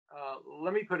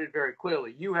let me put it very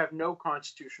clearly. You have no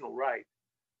constitutional right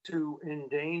to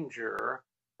endanger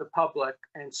the public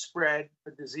and spread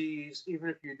a disease, even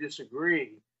if you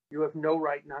disagree. You have no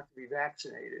right not to be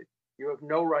vaccinated. You have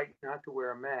no right not to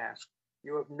wear a mask.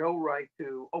 You have no right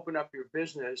to open up your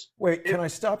business. Wait, can I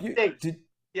stop you?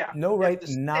 No right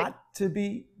not to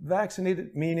be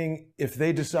vaccinated? Meaning if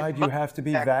they decide you have to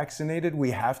be vaccinated,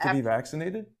 we have to be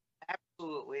vaccinated?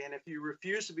 Absolutely. And if you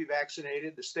refuse to be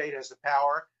vaccinated, the state has the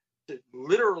power to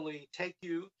literally take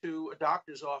you to a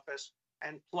doctor's office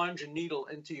and plunge a needle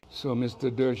into you. So,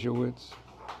 Mr. Dershowitz,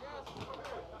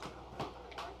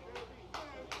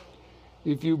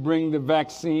 if you bring the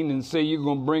vaccine and say you're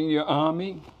going to bring your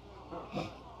army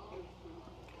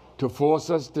to force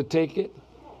us to take it,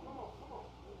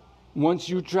 once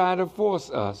you try to force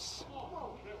us,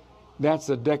 that's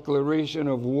a declaration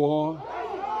of war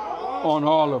on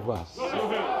all of us.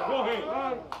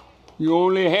 You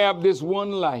only have this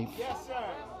one life.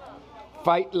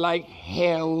 Fight like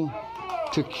hell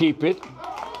to keep it,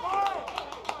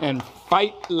 and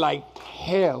fight like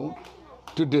hell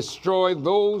to destroy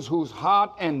those whose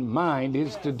heart and mind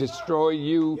is to destroy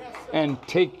you and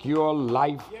take your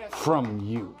life from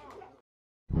you.